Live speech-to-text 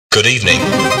Good evening.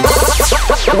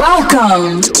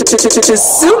 Welcome to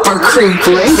Supercreep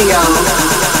Radio.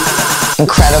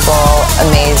 Incredible,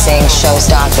 amazing,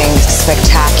 show-stopping,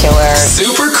 spectacular.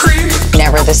 Supercreep.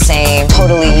 Never the same,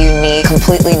 totally unique,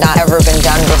 completely not ever been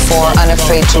done before,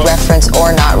 unafraid to reference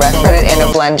or not reference. Put it in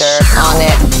a blender, on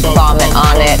it, vomit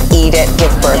on it, eat it,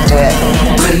 give birth to it.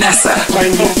 Vnssa.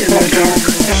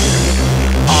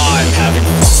 I'm having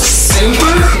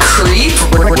Supercreep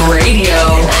Radio.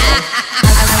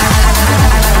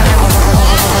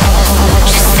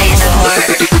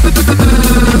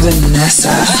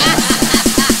 Vnssa.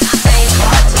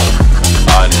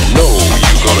 I know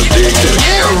you're gonna dig this.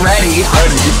 Get ready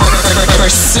for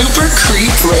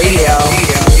Supercreep Radio.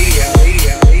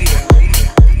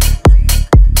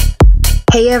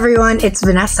 Hey everyone, it's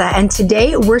Vnssa, and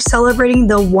today we're celebrating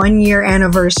the 1-year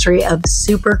anniversary of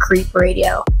Supercreep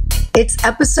Radio. It's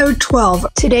episode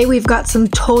 12. Today we've got some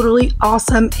totally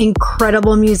awesome,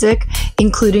 incredible music,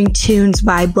 including tunes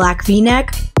by Black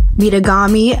V-Neck, Mita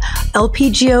Gami,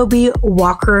 Giobbi,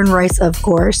 Walker and Royce, of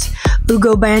course,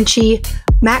 Ugo Banchi,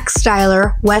 Max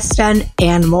Styler, Westend,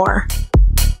 and more.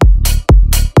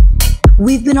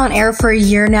 We've been on air for a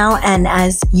year now, and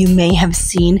as you may have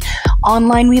seen,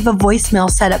 online we have a voicemail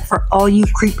set up for all you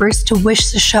creepers to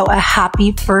wish the show a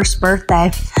happy first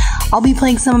birthday. I'll be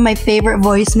playing some of my favorite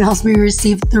voicemails we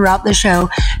received throughout the show,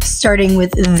 starting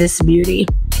with this beauty.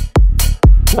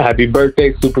 Happy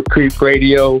birthday, Supercreep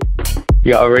Radio.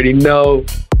 You already know.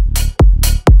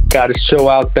 Gotta show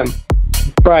out them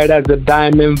bright as a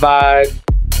diamond vibes.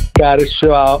 Gotta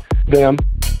show out them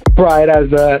bright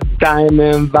as a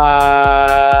diamond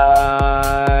vibes.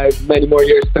 Many more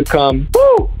years to come.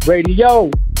 Woo!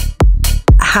 Radio!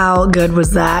 How good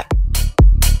was that?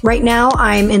 Right now,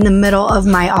 I'm in the middle of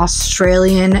my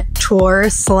Australian tour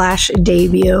 /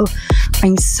 debut.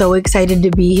 I'm so excited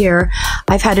to be here.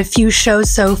 I've had a few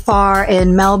shows so far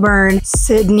in Melbourne,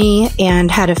 Sydney, and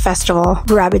had a festival.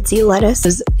 Rabbits Eat Lettuce. It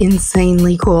was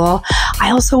insanely cool. I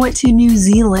also went to New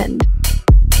Zealand.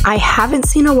 I haven't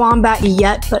seen a wombat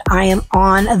yet, but I am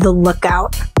on the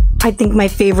lookout. I think my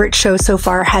favorite show so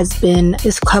far has been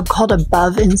this club called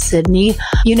Above in Sydney.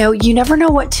 You know, you never know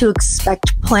what to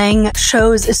expect playing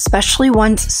shows, especially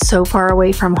ones so far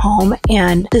away from home.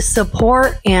 And the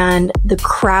support and the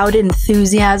crowd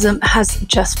enthusiasm has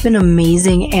just been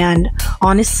amazing. And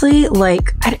honestly,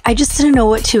 like, I just didn't know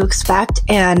what to expect.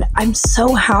 And I'm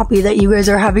so happy that you guys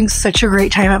are having such a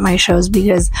great time at my shows,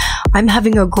 because I'm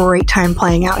having a great time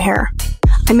playing out here.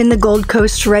 I'm in the Gold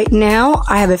Coast right now.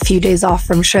 I have a few days off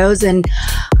from shows, and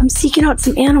I'm seeking out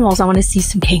some animals. I want to see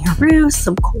some kangaroos,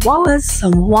 some koalas,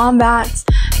 some wombats,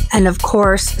 and of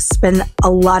course, spend a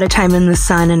lot of time in the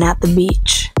sun and at the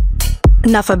beach.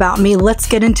 Enough about me. Let's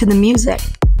get into the music.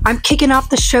 I'm kicking off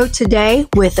the show today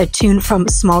with a tune from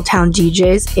Smalltown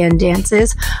DJs and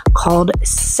Dances called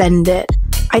Send It.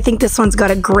 I think this one's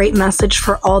got a great message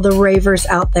for all the ravers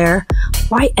out there.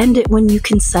 Why end it when you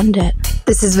can send it?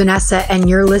 This is Vnssa, and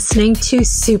you're listening to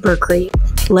Supercreep.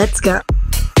 Let's go.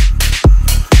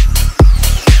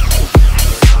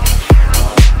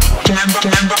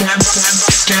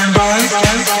 Stand by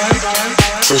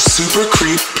for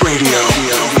Supercreep Radio.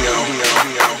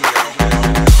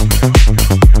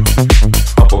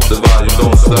 Up the volume,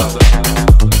 don't stop.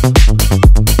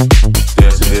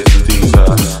 Dancing hits the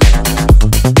detox.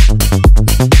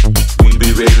 We be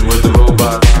raving with the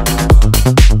robots.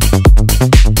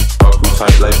 Our crew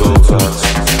tight like Botox.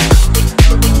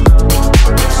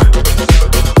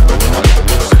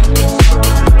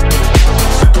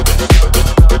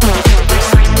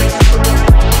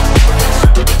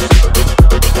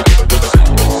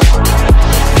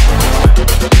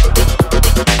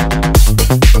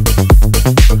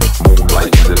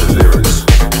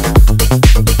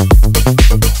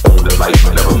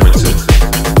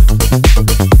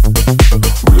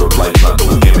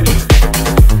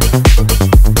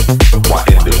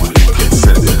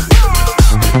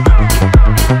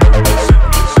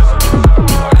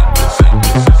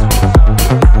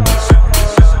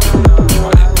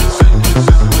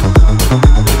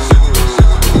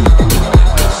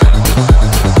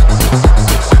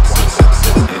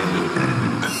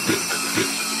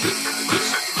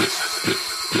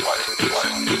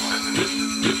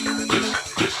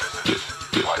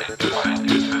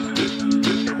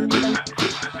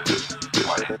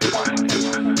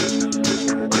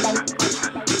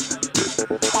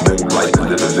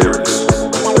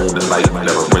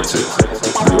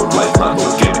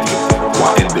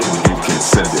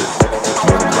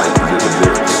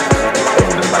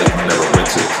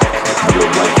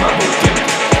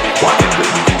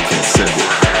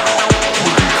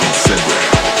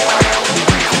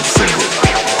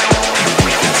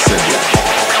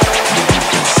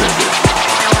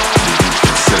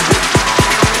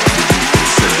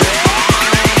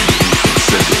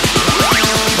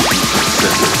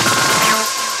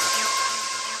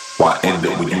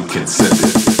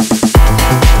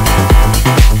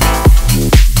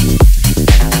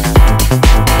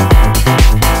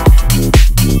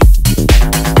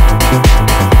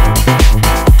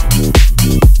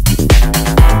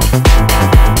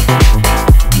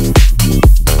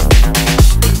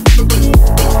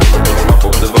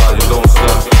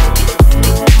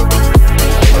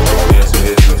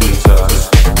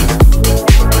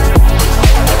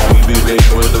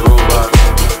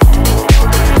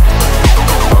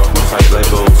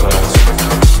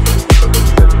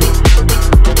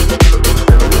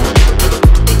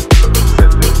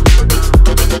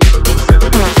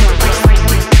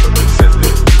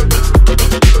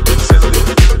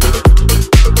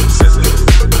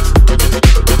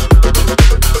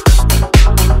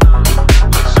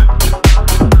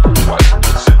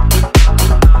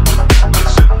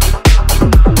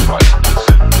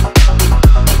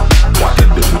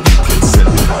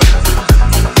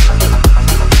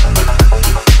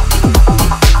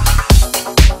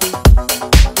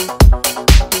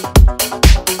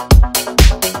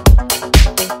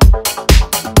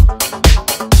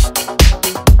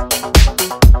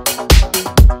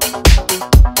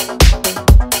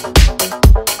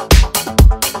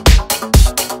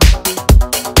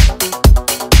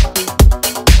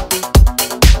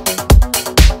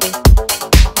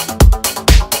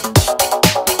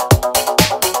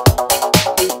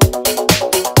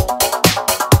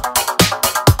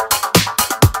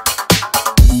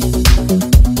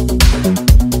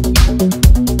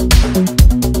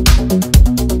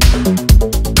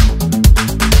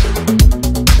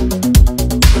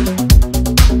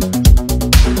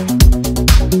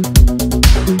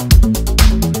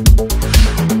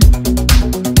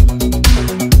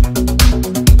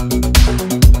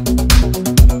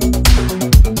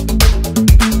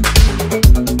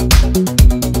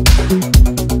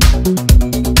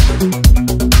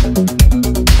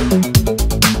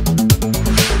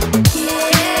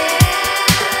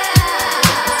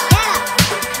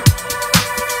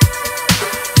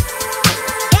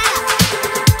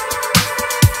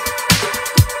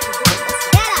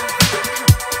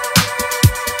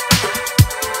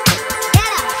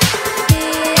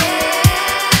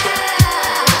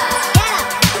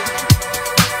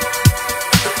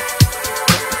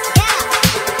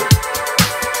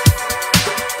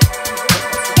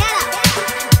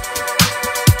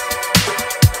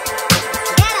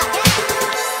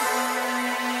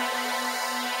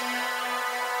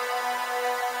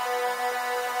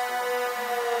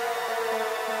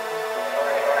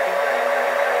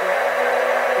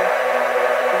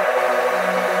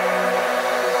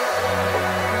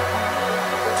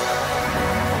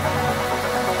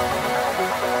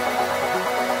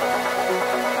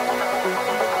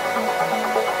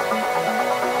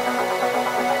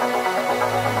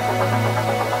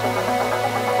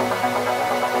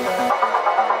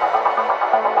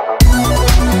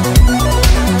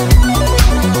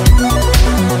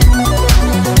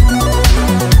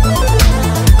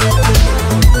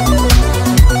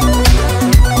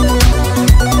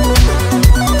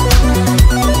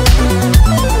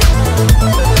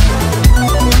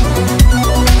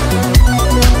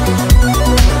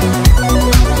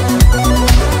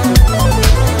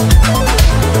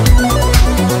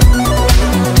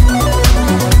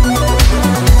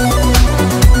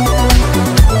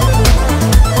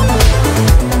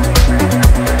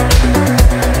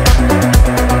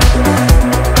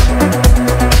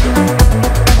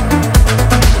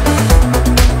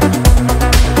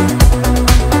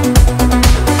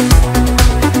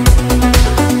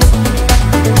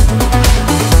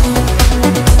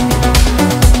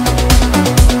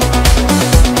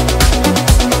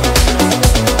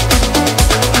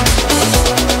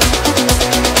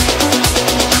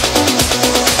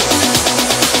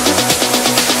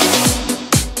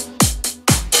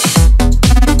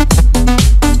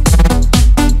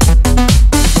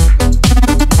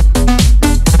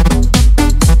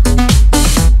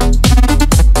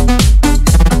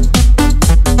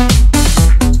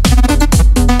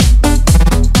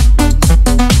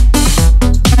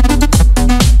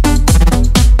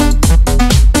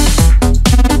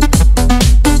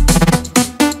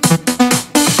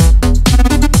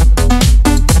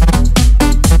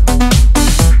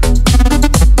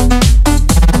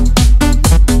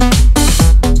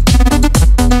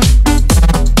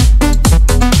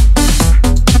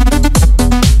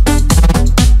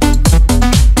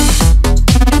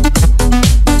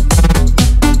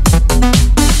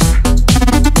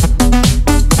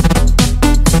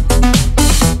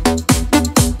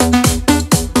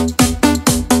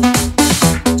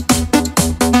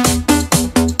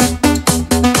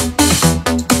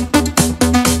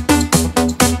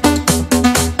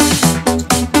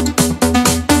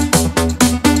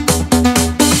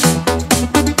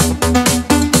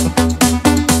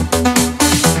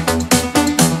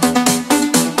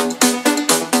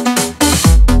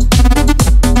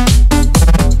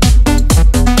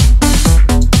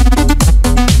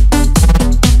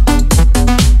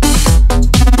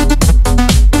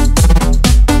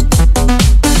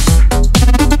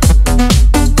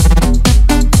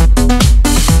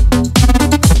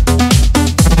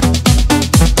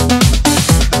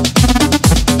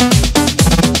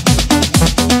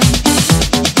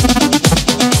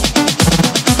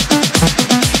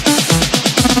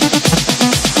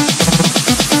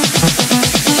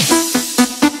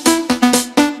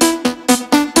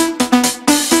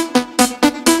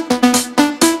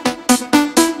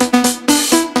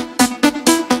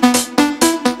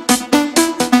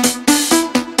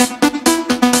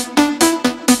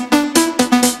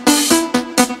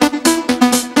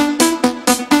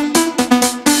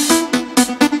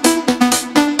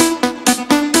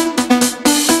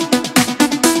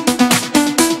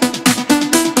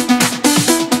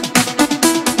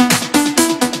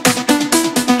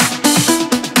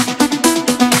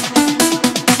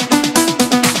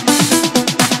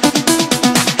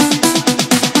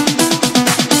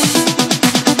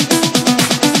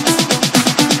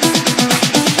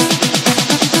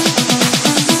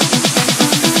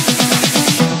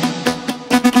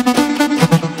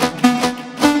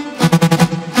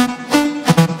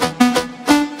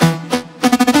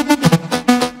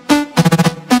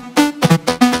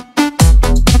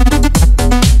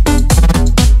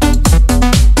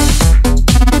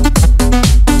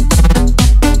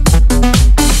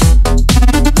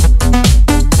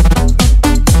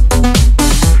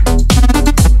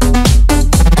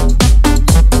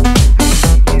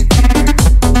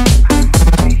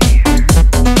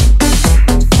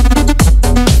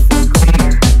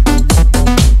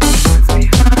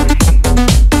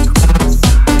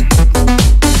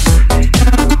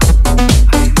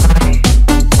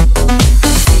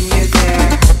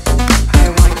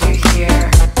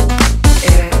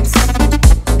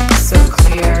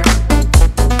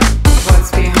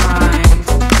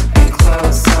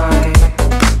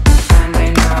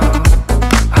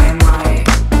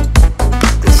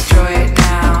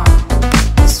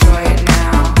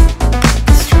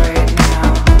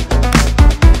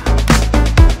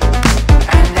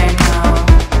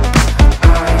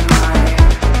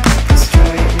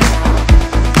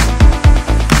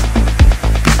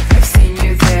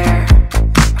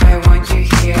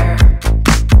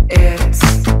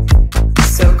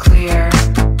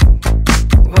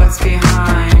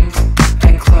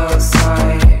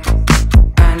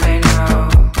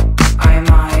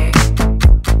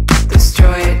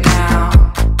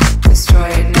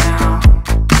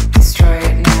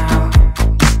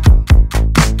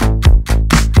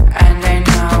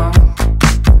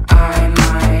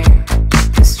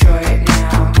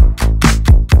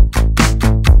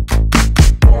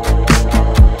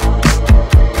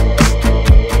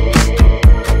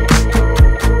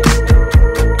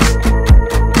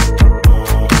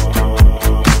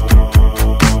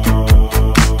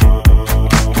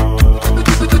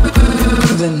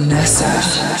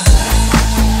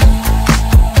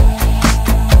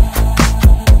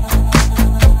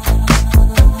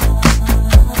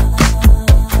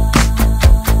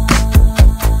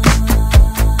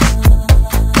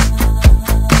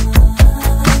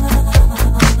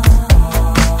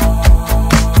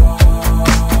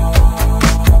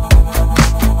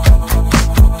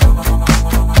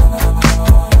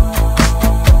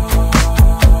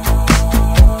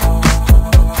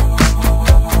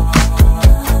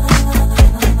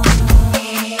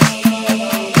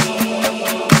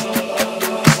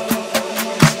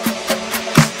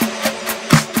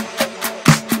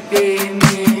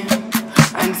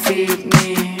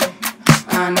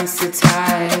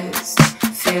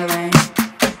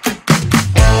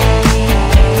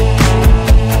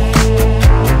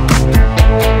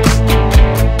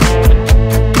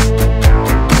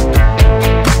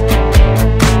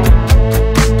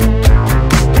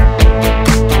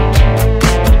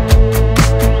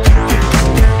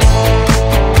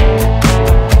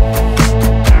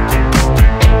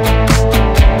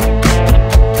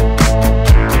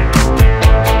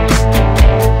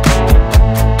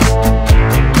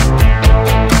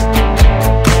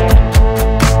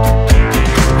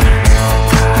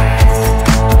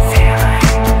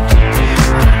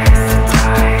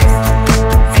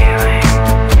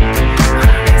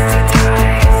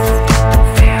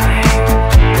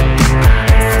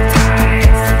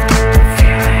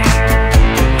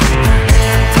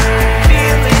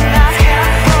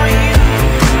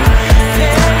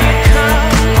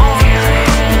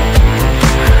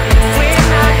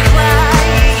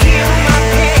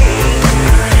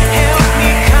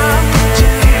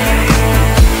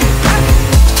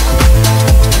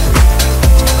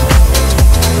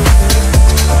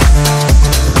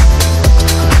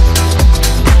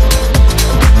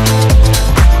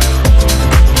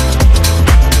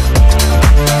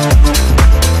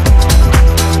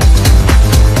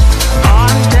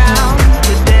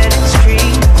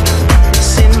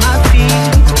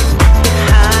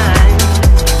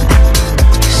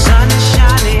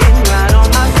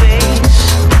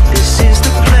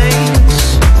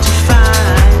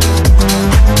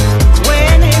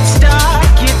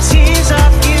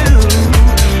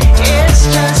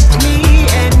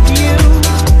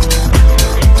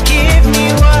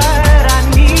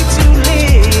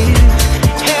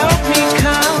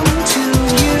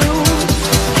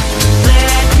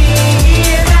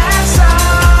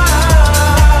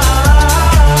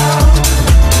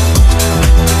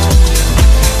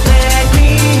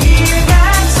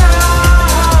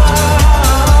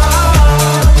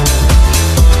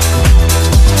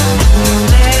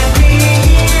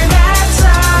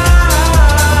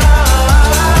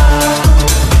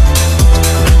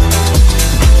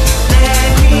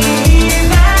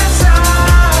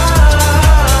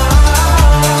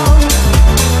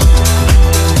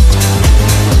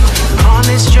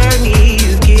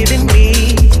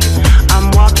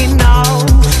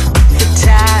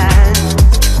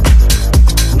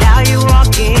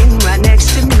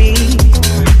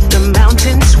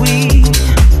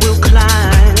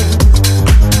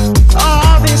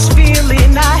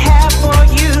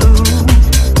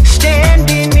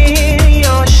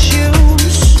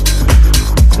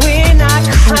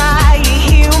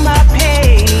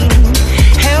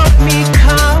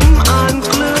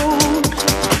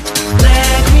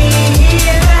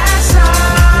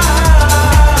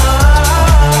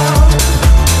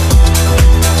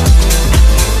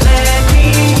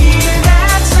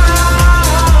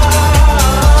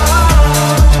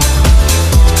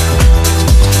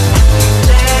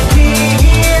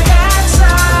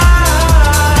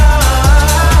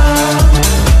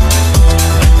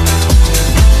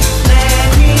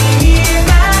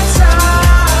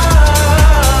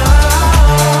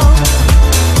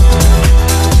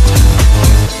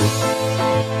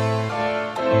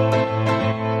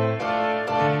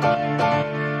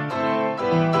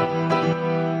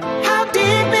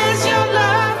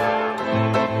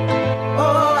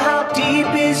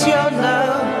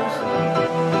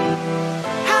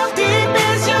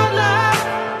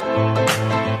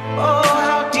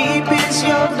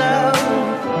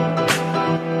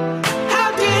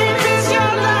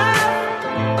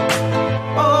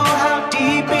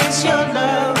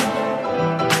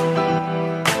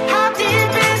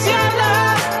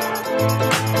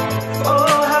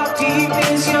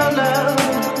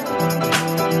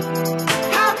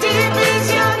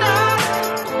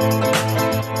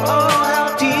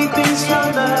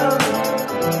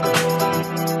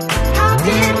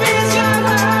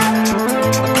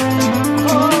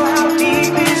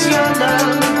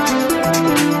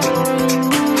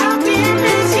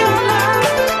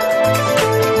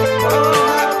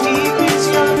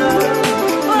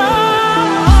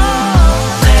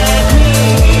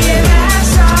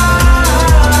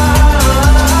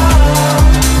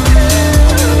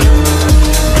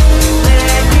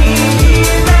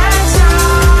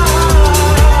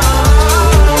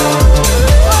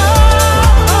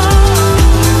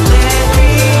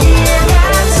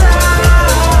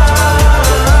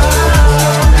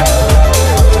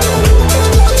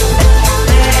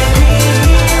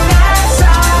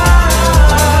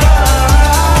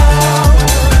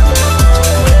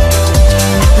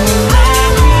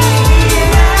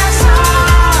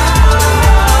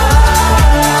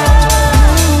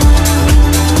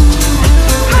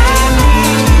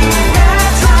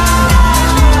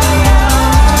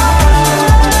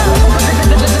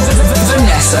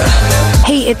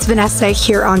 it's Vnssa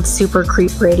here on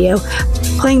Supercreep Radio.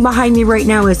 Playing behind me right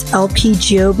now is LP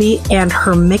Giobbi and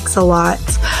her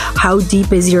Mix-a-Lots, How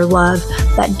Deep Is Your Love,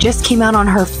 that just came out on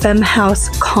her Femme House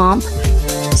comp.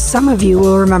 Some of you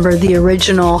will remember the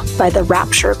original by The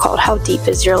Rapture called How Deep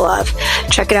Is Your Love.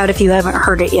 Check it out if you haven't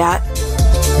heard it yet.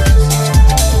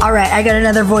 All right, I got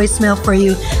another voicemail for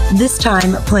you, this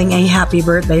time playing a happy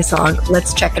birthday song.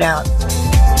 Let's check it out.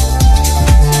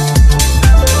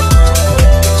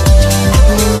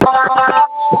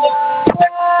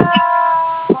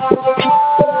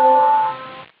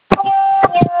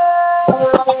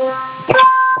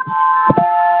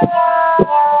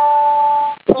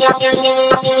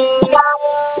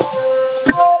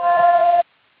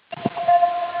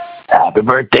 Happy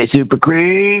birthday,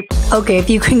 Supercreep. Okay, if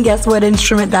you can guess what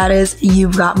instrument that is,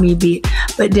 you've got me beat.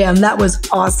 But damn, that was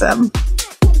awesome.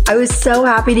 I was so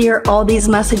happy to hear all these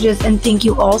messages, and thank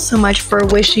you all so much for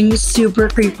wishing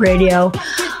Supercreep Radio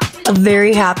a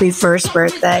very happy first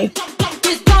birthday.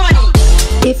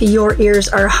 If your ears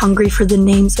are hungry for the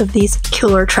names of these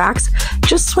killer tracks,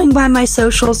 just swing by my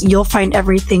socials. You'll find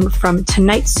everything from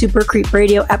tonight's Supercreep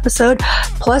Radio episode,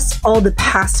 plus all the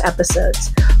past episodes.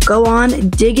 Go on,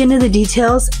 dig into the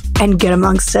details, and get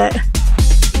amongst it.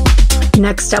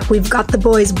 Next up, we've got the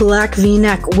boys Black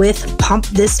V-Neck with Pump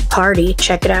This Party.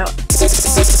 Check it out.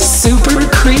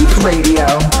 Supercreep Radio.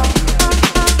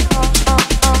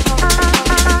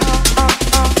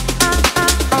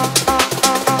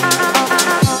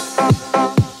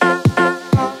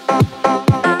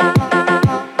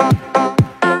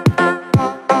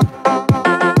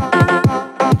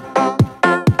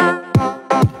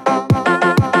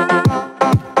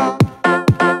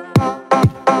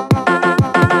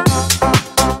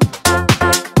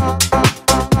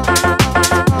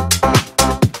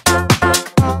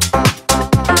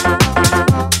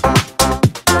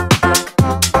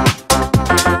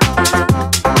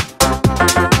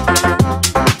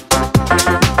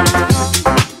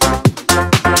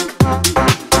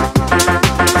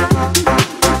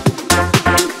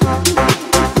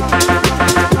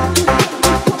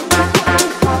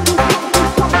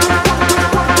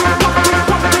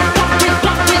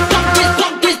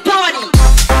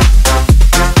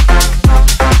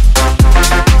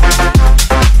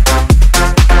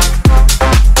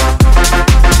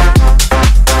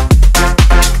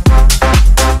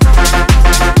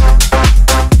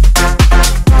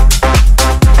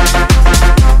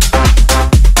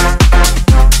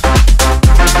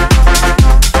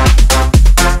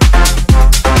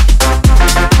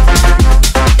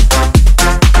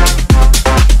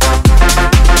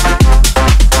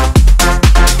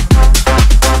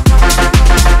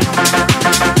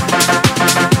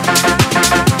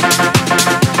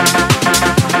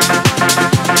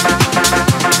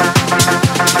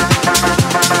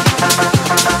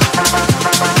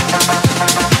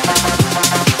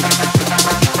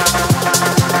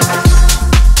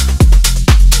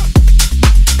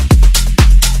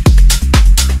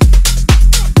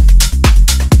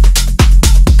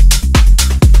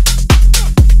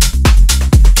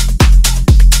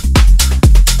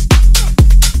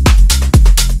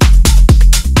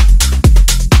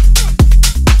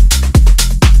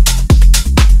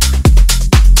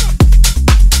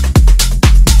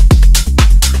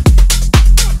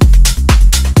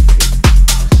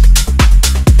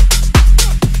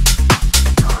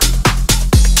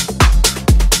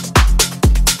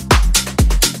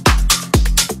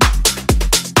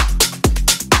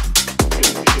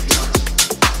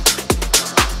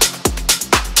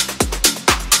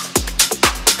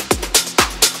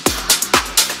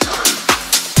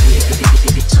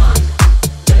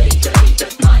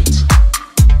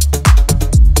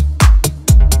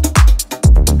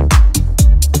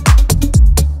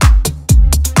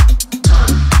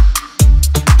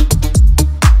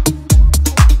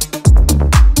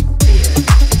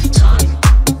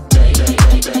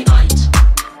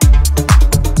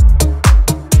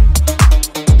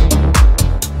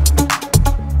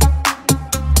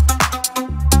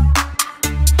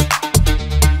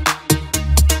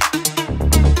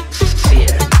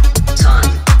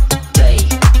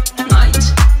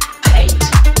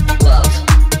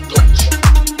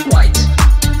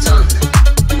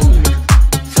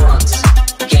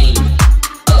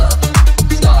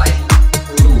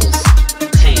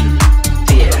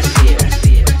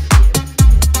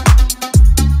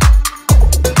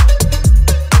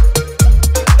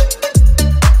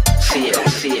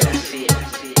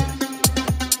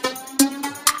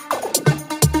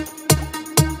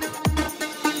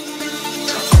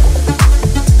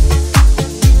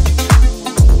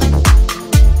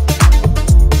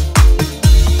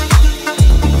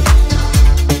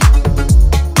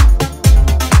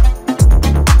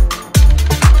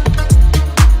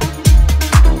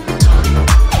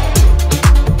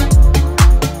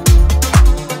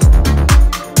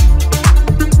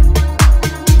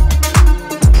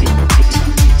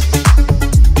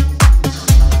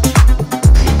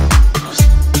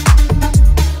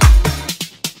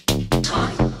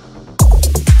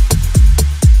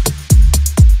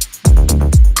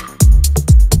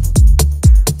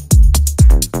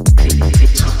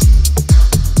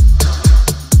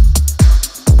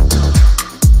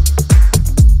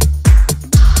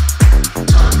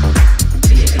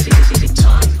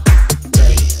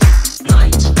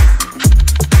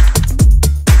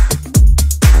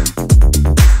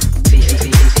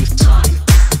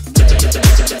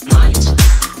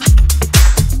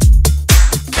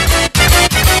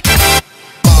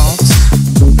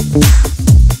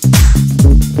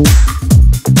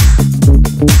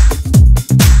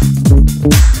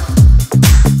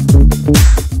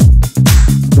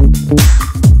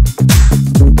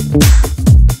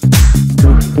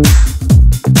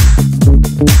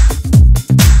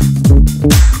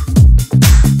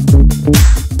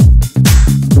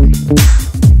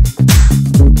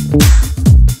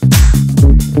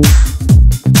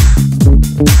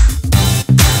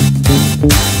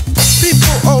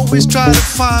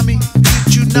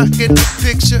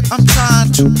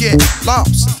 to get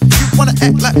lost. You wanna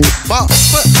act like a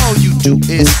boss, but all you do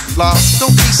is floss.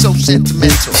 Don't be so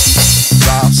sentimental,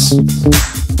 Ross.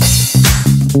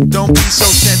 Don't be so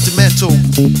sentimental.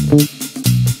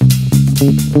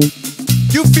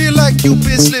 You feel like you've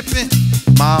been slipping,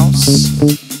 Mouse.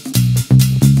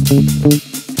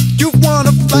 You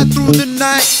wanna fly through the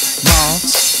night,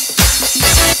 Mouse.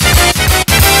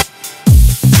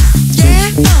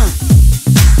 Yeah.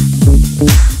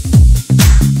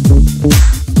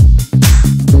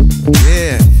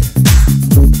 Yeah.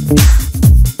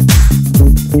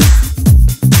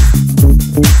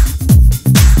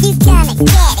 You gonna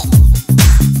get it.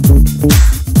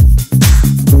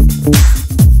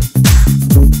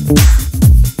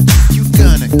 You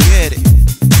gonna get it.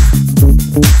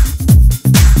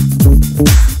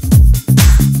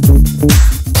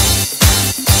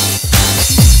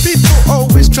 People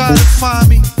always try to find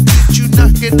me. Did you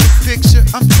not get the picture?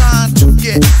 I'm trying to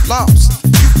get lost.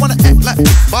 You wanna act like a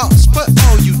boss, but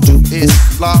all you do is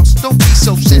floss. Don't be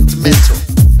so sentimental,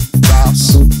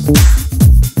 Ross.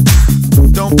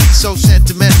 Don't be so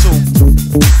sentimental.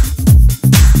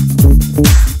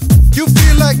 You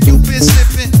feel like you've been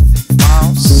slipping,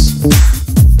 Mouse.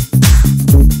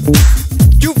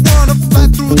 You wanna fly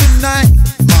through the night,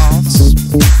 Mouse.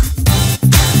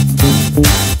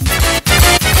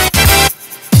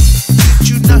 Did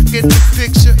you not get the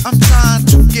picture? I'm trying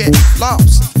to get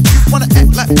lost. You wanna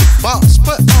act like a boss,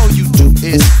 but all you do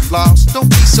is floss. Don't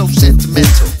be so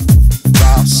sentimental,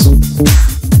 Ross.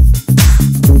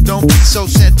 Don't be so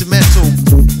sentimental.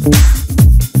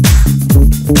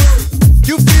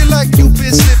 You feel like you've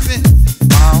been slipping,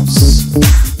 Mouse.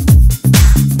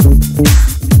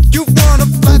 You wanna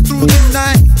fly through the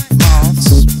night,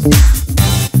 Mouse.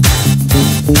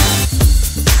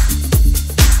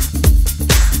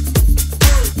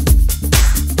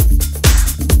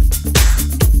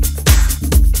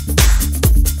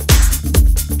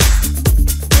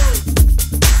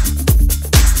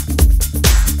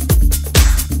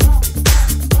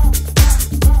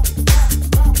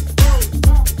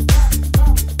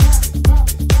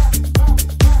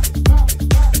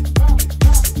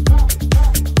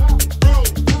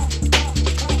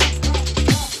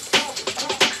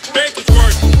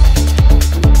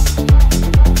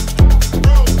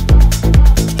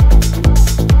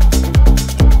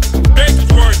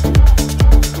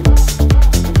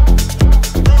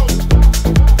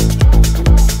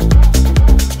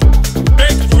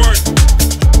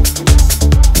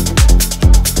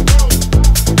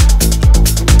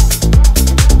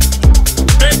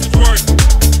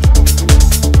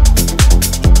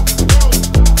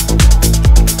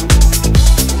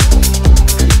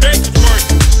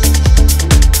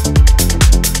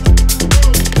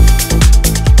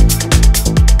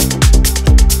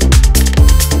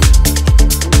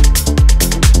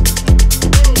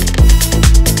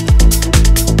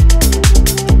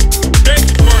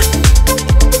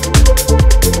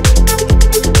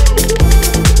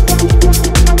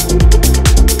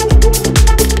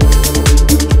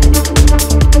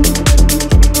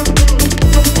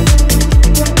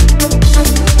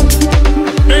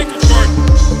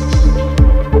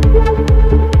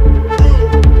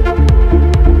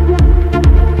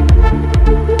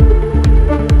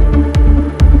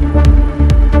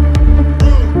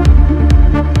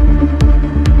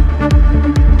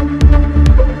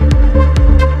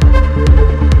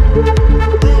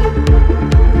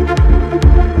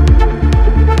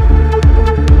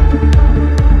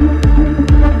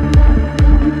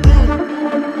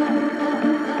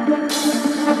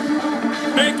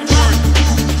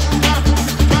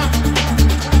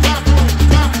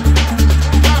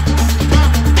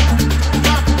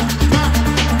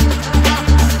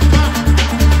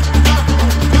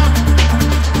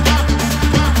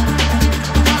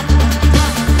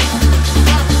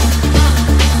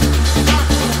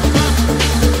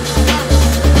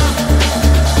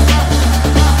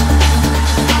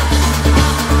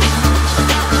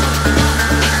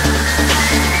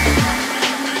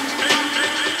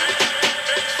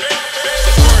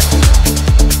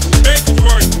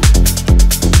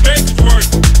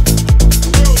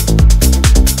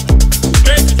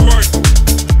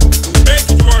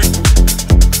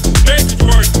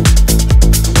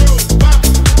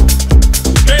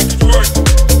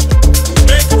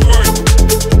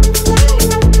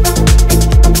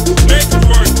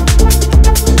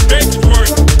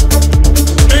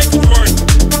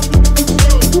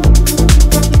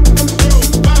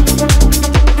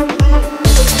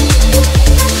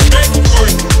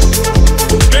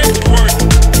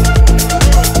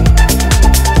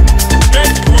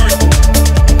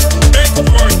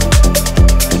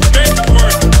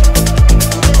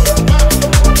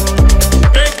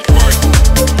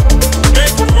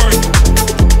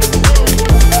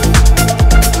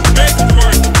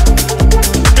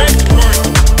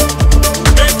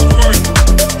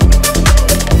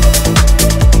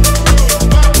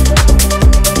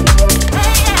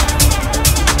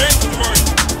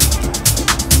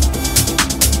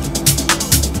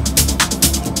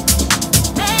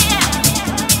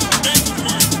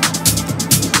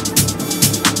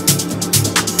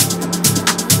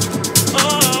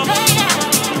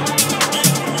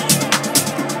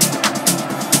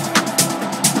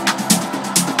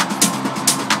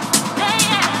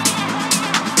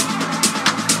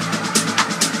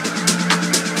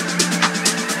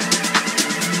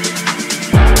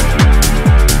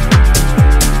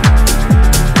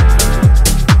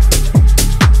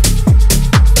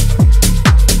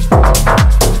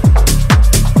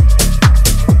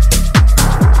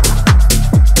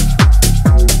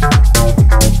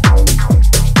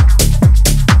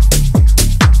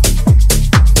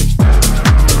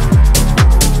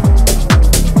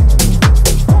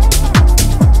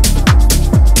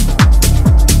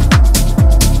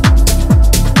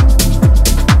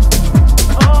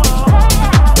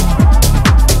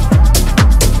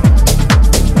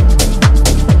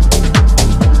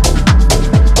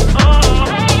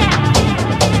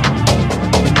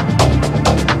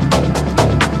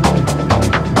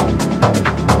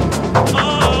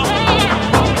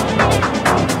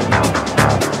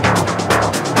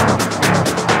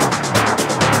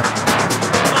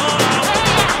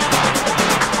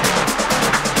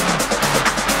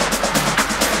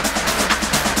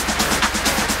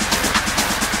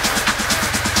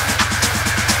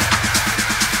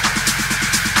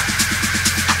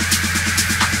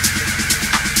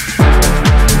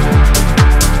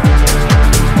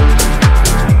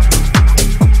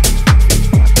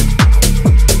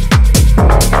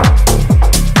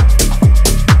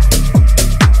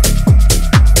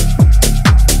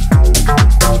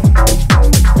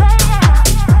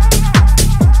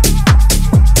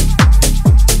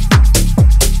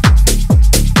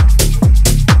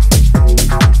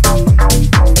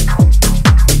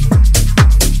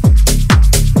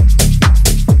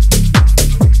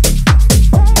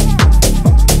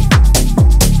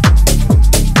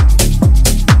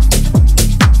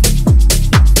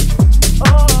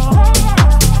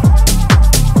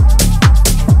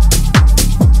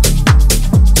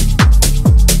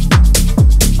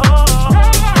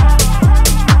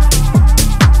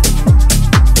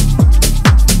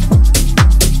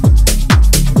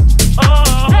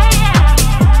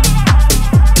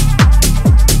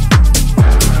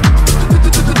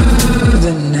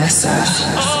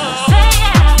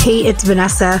 it's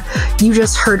Vnssa. You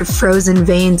just heard Frozen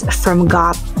Veins from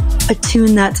GAWP, a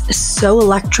tune that's so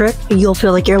electric, you'll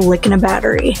feel like you're licking a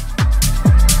battery.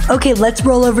 Okay, let's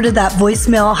roll over to that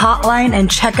voicemail hotline and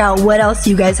check out what else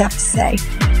you guys have to say.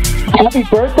 Happy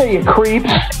birthday, you creeps.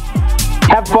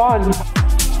 Have fun.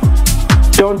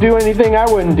 Don't do anything I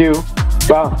wouldn't do.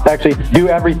 Well, actually, do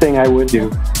everything I would do.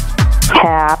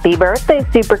 Happy birthday,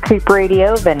 Supercreep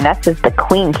Radio. Vnessa's the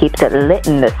queen, keeps it lit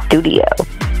in the studio.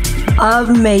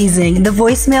 Amazing. The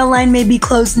voicemail line may be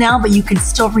closed now, but you can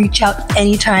still reach out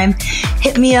anytime.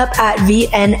 Hit me up at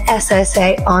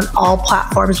Vnssa on all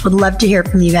platforms. Would love to hear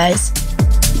from you guys.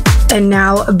 And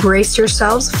now brace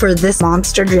yourselves for this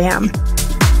monster jam.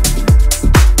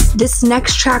 This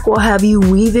next track will have you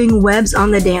weaving webs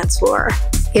on the dance floor.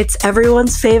 It's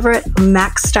everyone's favorite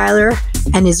Max Styler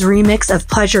and his remix of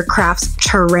Pleasurekraft's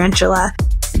Tarantula,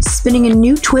 spinning a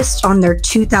new twist on their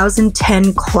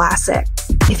 2010 classic.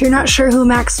 If you're not sure who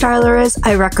Max Styler is,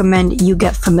 I recommend you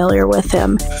get familiar with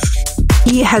him.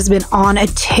 He has been on a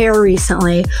tear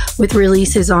recently with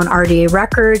releases on RDA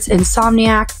Records,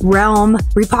 Insomniac, Realm,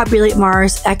 Repopulate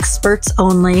Mars, Experts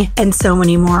Only, and so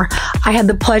many more. I had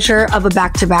the pleasure of a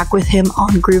back-to-back with him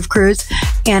on Groove Cruise,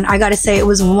 and I gotta say it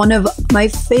was one of my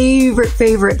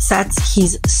favorite sets.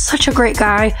 He's such a great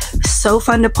guy, so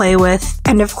fun to play with,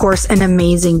 and of course an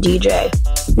amazing DJ.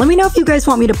 Let me know if you guys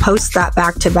want me to post that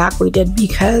back-to-back we did,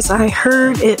 because I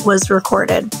heard it was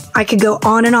recorded. I could go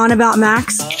on and on about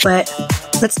Max, but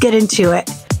let's get into it.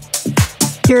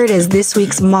 Here it is, this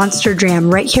week's Monster Jam,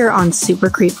 right here on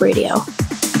Supercreep Radio.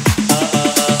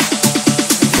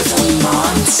 The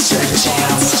Monster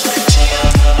Jam.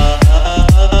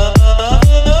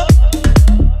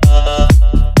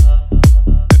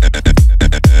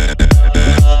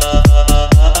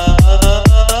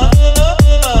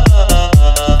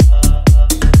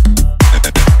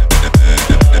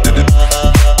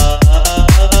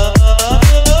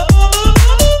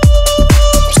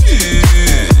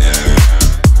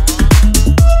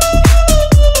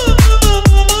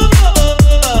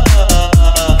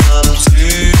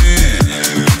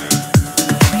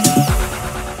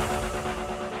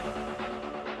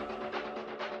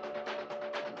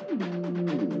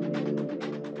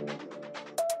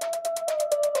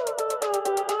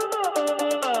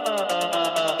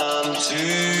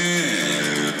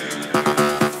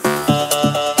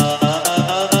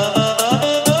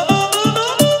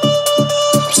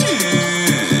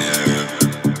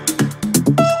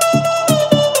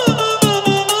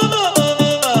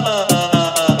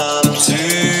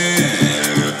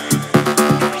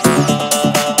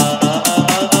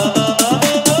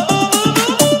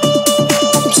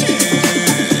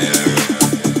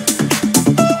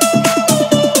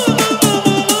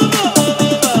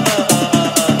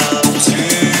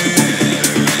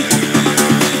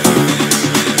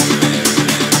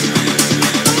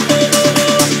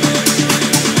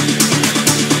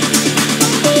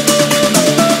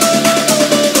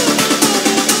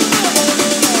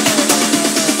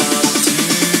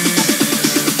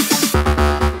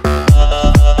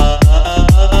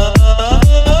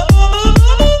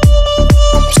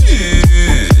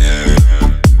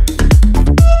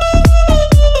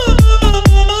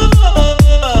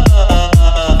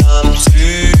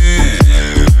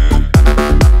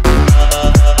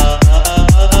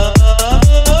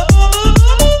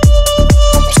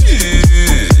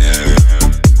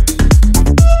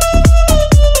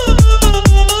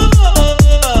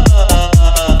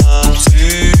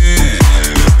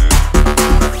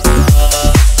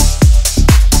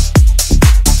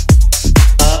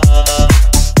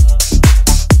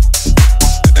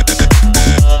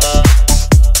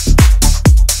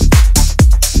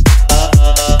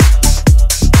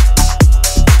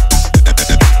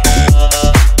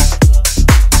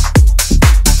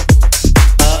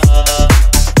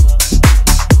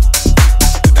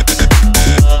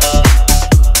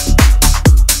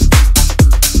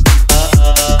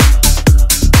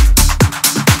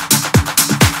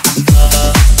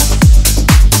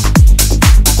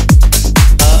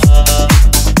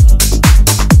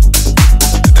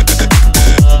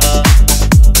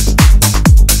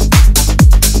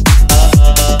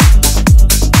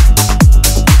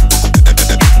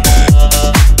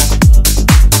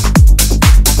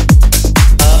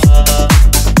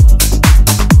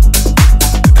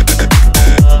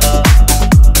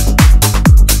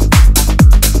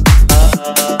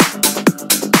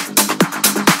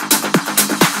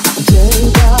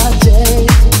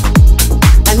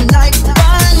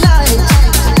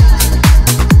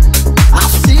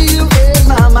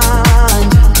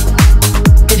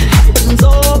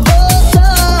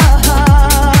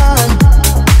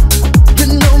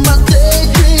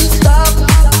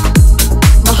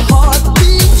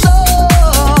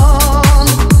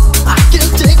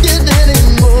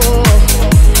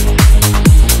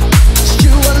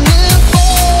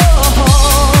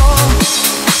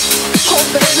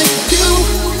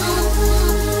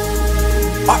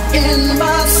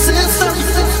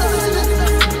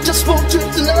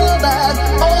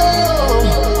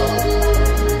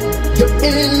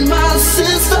 in my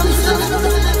system.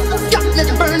 Got me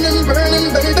burning,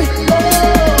 burning, baby.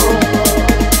 Oh,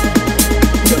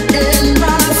 you're in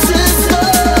my system.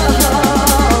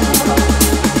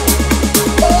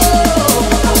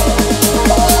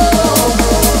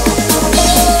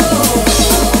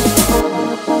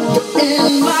 You're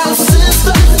in my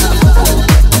system.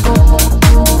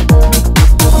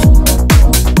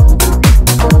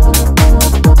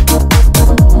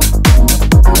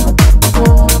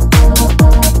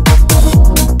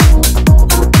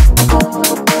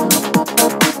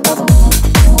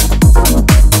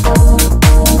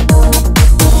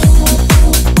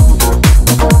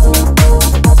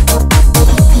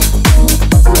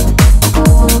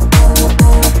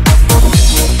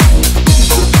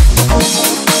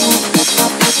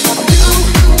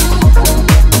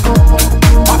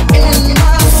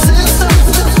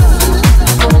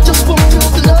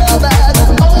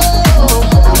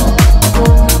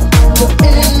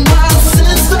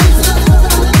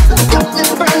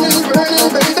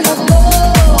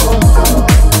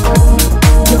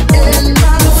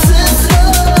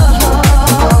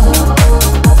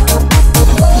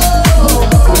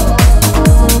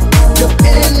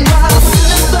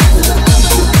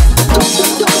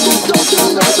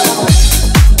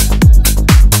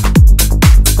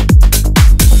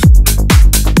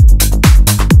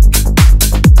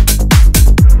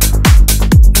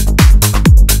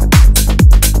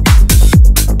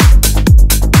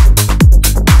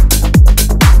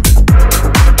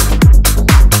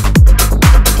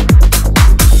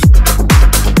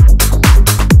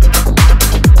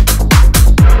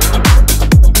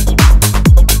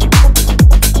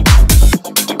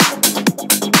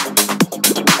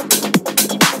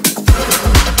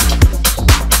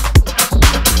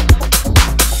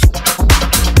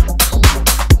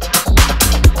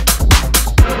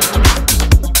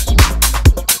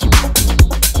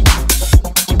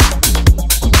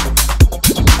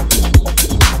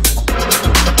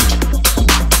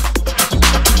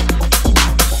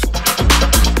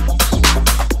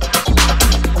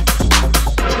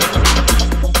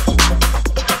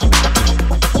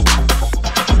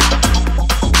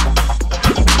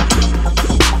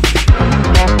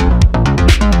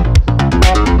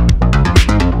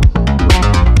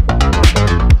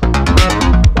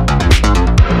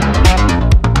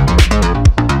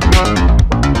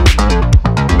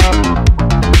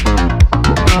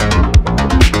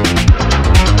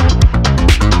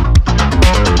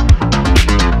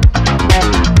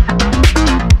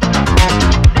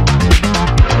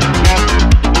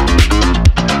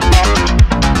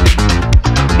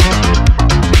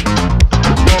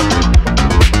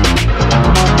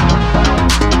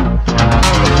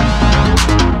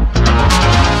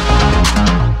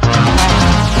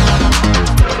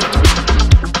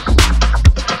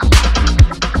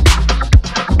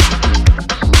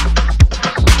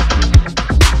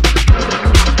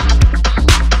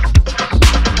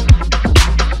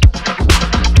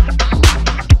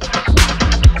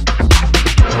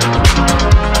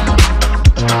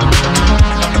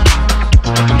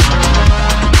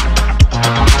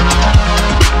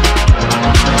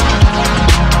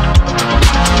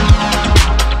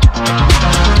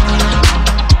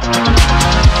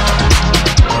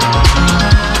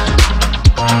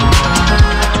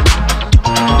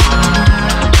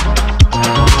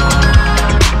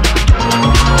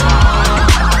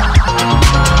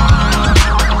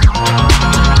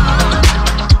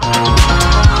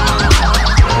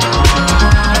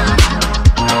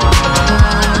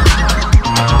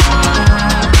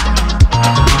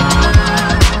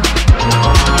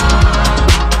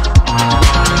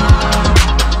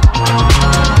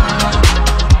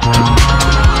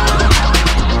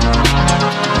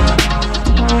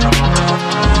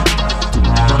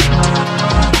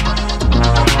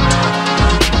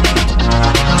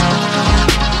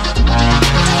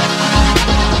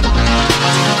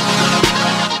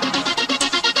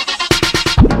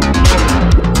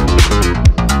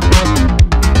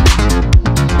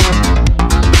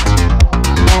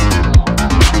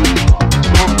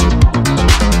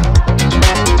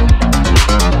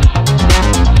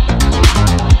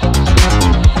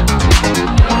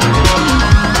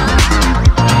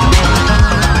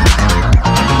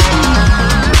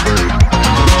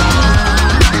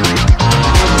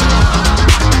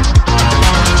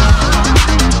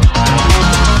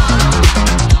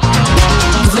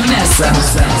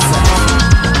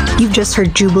 You've just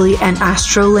heard Jubilee and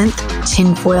Astrolith,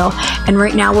 Tinfoil, and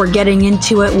right now we're getting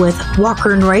into it with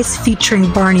Walker and Royce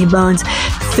featuring Barney Bones,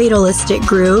 Fatalistic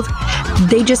Groove.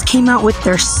 They just came out with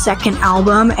their second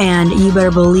album, and you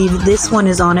better believe this one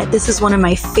is on it. This is one of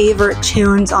my favorite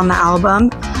tunes on the album,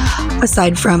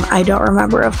 aside from I Don't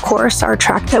Remember, of course, our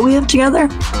track that we have together.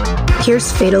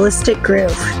 Here's Fatalistic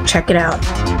Groove. Check it out.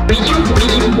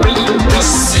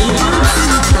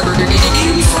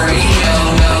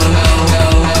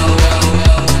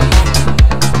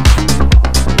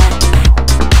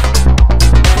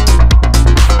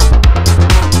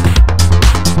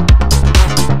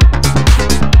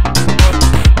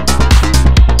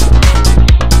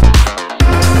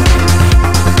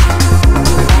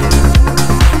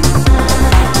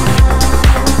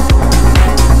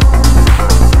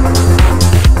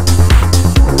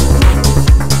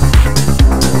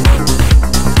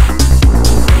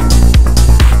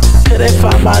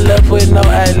 My love with no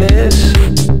Atlas.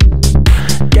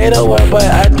 Gave the word, but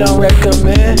I don't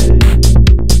recommend.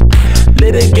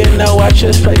 Lit again, no, I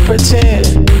just play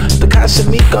pretend. The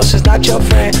Casamigos is not your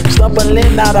friend.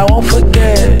 Stumbling out, I won't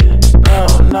forget.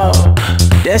 Oh no,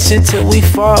 dancing till we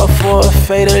fall for a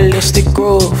fatalistic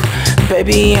groove.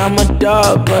 Baby, I'm a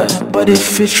dog, but it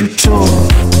fits you too.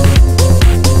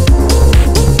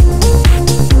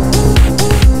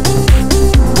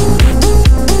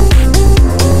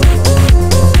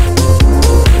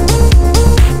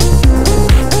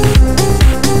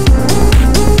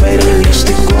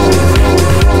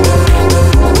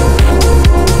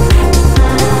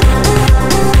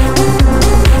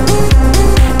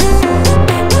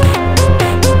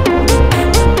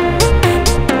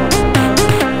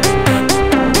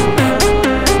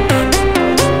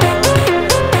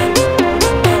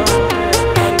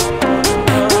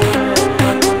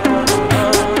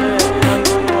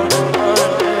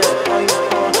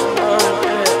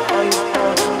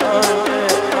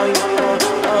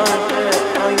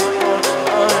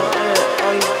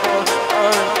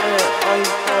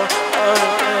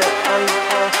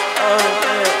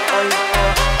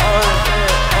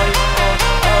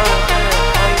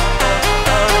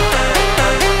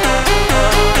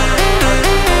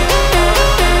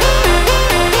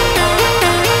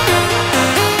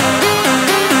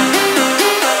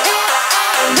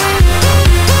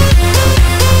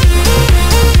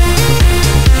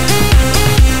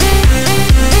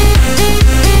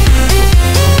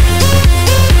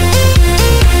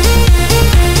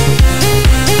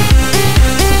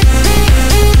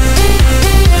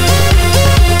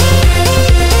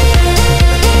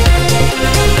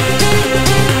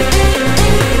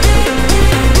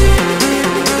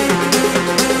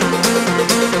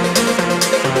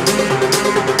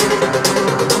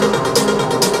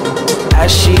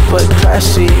 but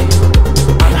classy.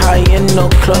 I'm high in no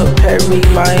club, Perry,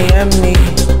 Miami.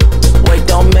 Wait,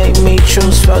 don't make me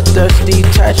choose, felt dust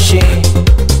detaching.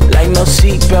 Like no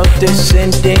seatbelt, this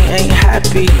ending ain't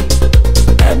happy.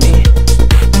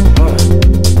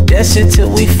 Dancing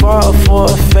till we fall for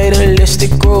a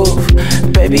fatalistic groove.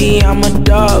 Baby, I'm a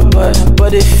dog,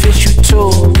 but it fits you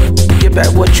too. Get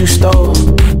back what you stole.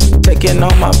 Taking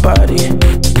on my body,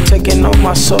 taking on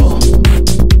my soul.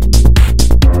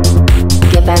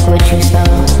 Get back what you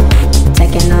stole.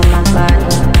 Taking on my body,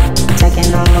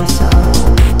 taking on my soul.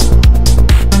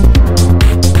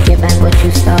 Get back what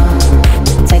you stole.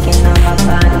 Taking on my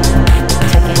body,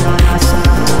 taking on my soul.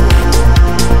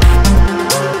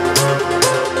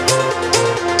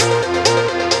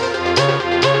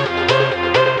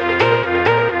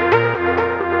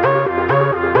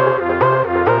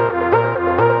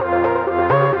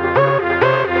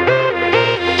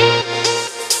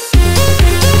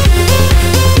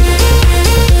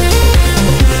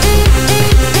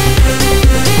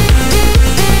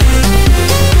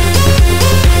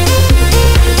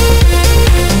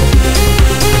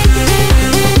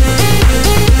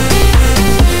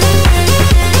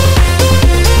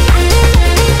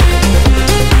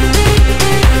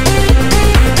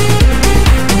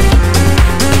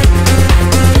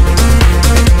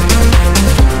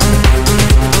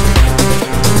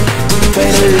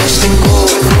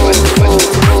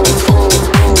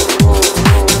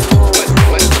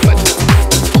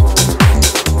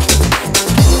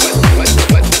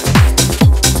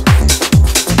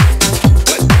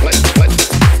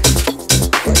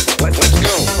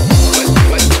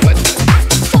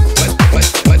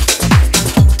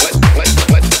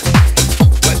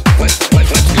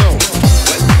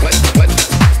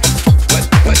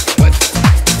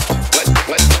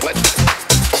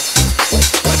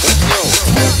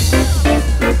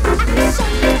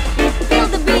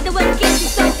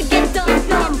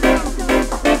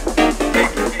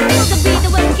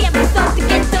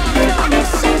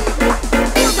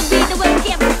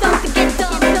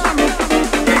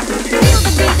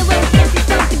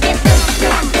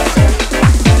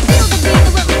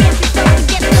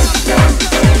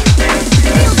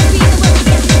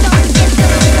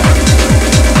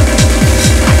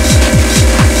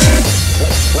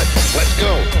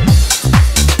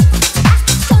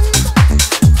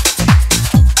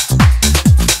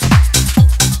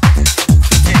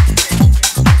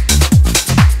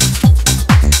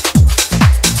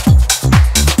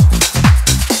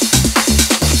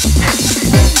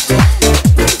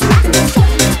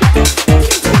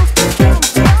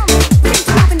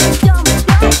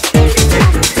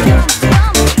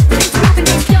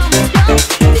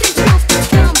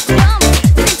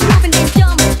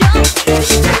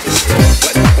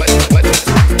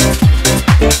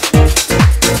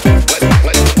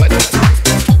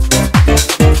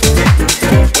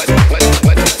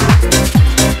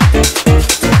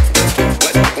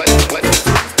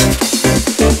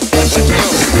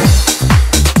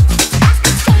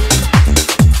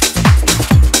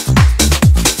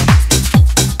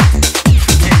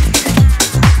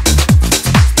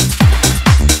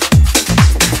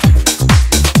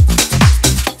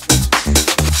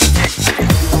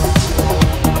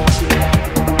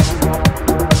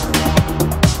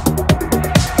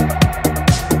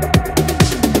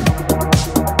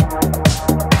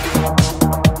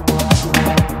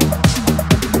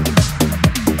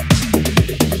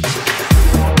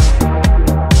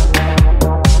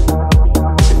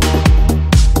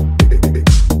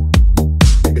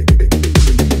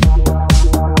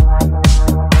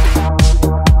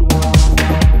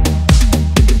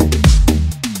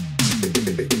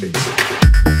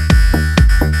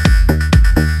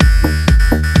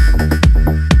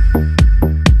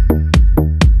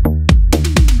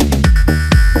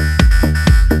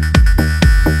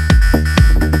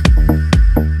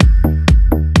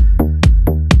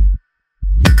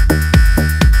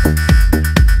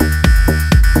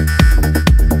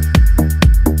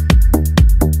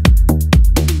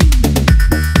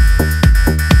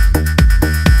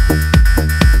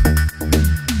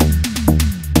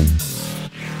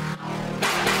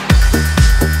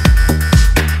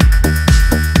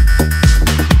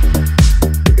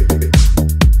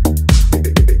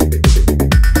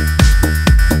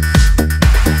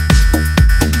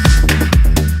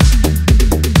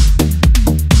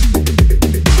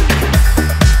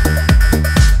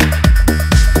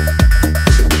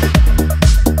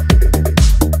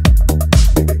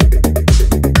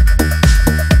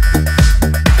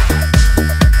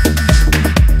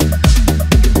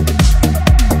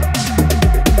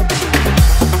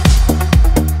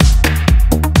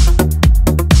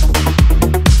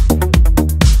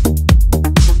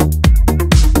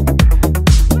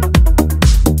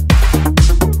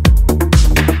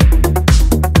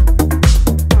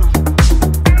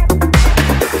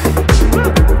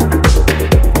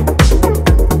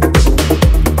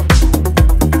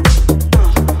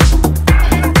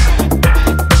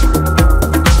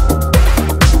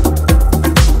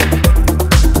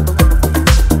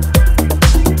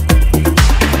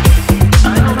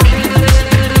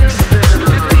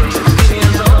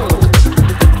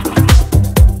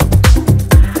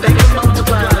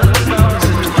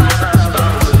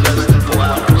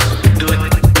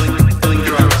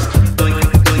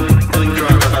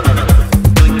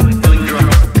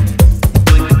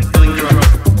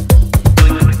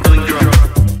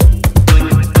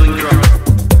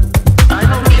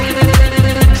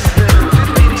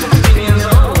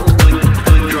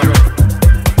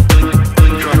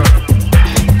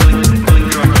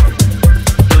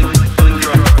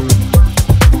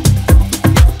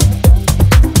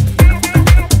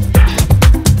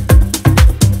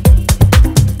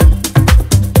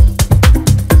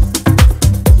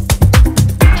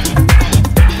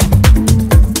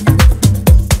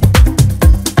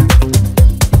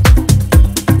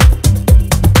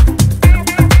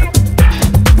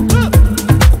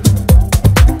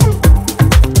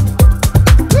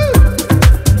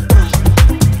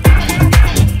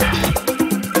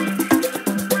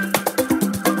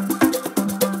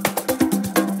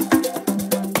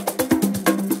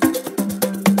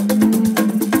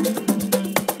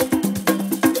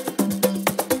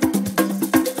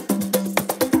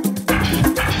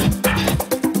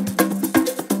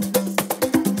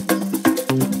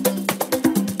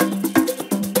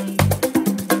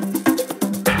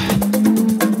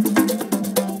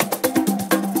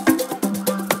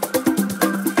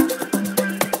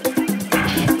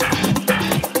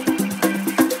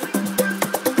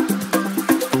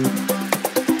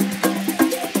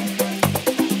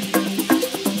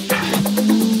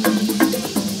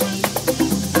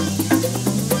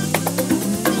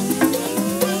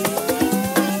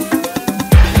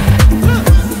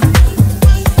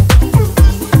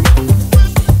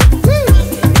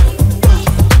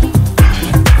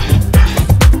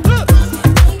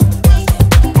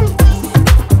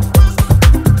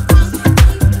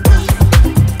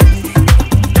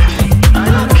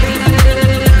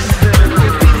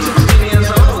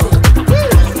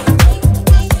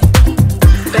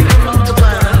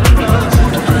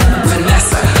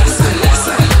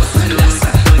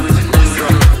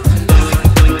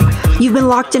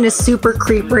 locked into Super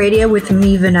Creep Radio with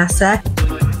me, Vnssa.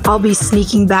 I'll be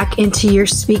sneaking back into your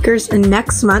speakers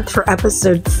next month for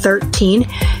episode 13.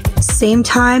 Same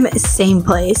time, same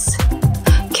place.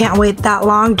 Can't wait that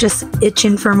long, just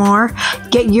itching for more?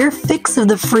 Get your fix of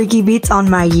the freaky beats on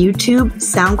my YouTube,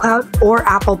 SoundCloud, or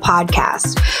Apple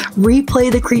Podcast.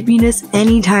 Replay the creepiness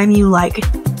anytime you like.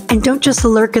 And don't just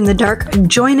lurk in the dark,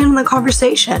 join in the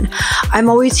conversation.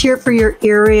 I'm always here for your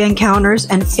eerie encounters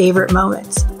and favorite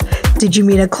moments. Did you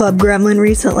meet a club gremlin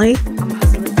recently?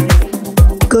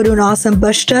 Go to an awesome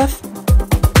bush stuff?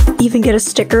 Even get a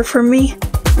sticker from me?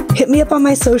 Hit me up on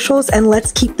my socials and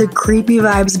let's keep the creepy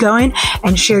vibes going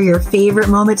and share your favorite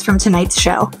moments from tonight's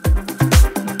show.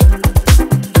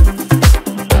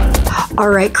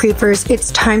 Alright, creepers,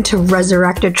 it's time to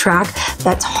resurrect a track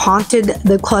that's haunted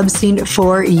the club scene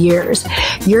for years.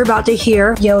 You're about to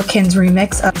hear Joachim's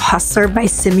remix of Hustler by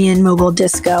Simian Mogul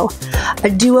Disco, a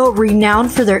duo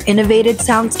renowned for their innovative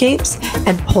soundscapes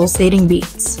and pulsating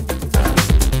beats.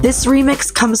 This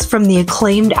remix comes from the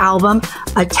acclaimed album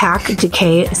Attack,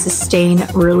 Decay, Sustain,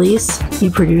 Release. You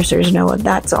producers know what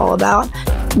that's all about.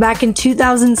 Back in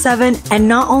 2007, and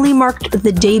not only marked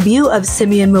the debut of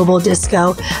Simian Mobile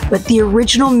Disco, but the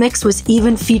original mix was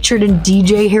even featured in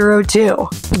DJ Hero 2.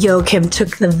 Joachim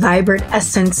took the vibrant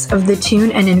essence of the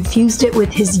tune and infused it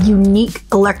with his unique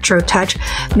electro touch,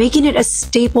 making it a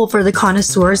staple for the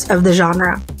connoisseurs of the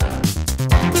genre.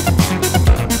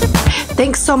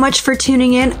 Thanks so much for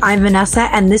tuning in. I'm Vnssa,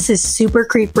 and this is Super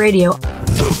Creep Radio.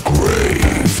 The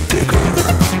Grave Digger.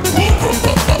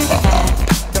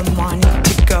 The morning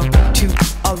to go to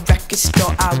a record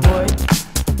store, I would.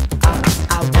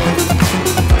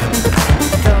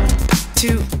 Go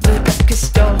to the record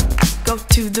store. Go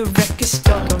to the record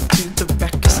store. Go to the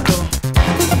record store.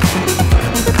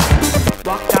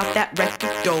 Walked out that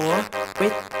record door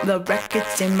with the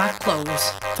records in my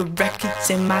clothes. The records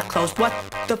in my clothes. What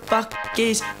the fuck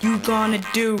is you gonna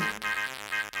do?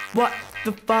 What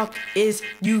the fuck is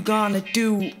you gonna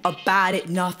do about it?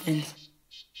 Nothing.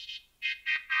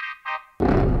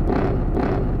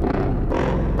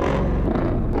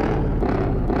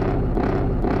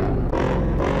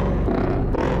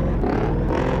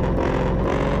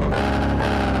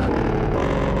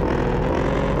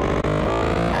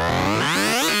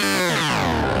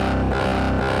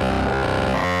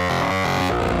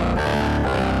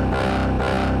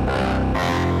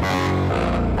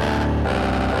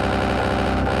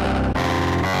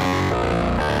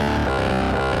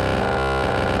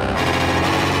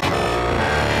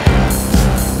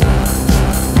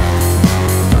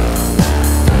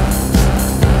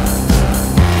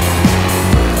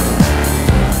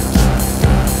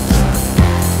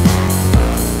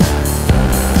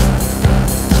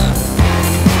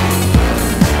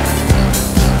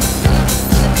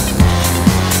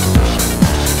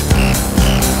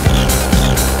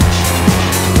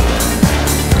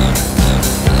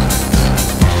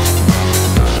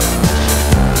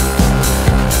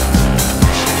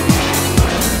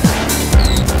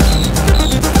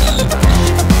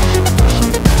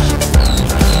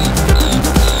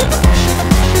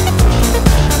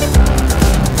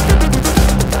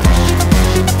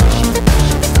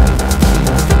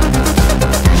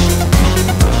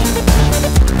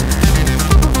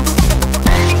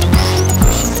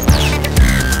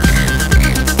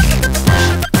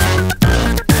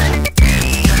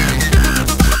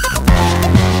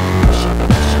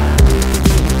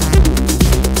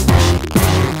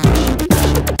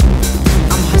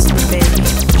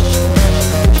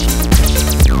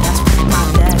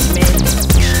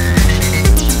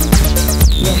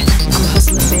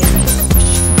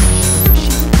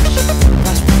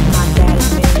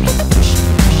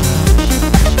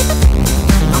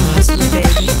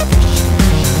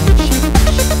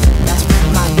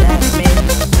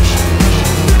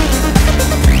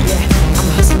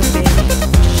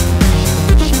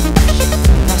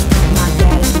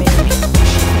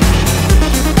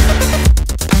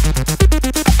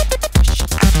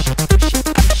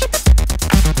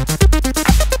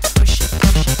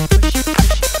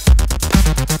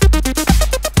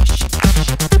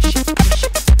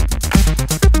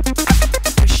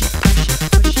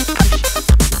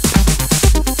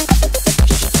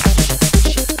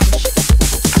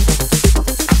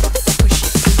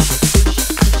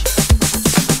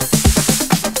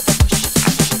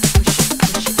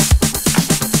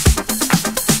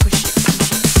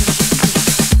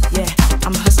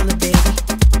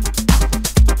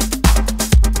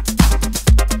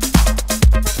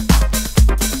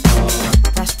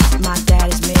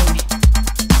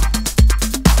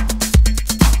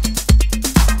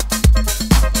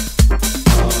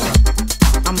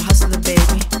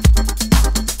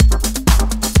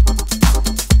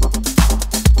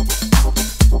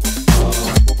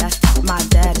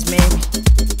 dad has made me.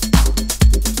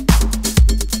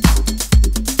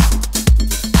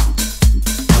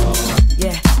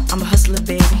 Yeah, I'm a hustler,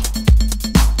 baby.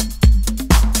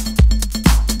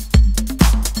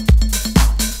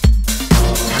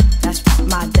 That's what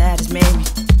my dad has made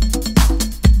me.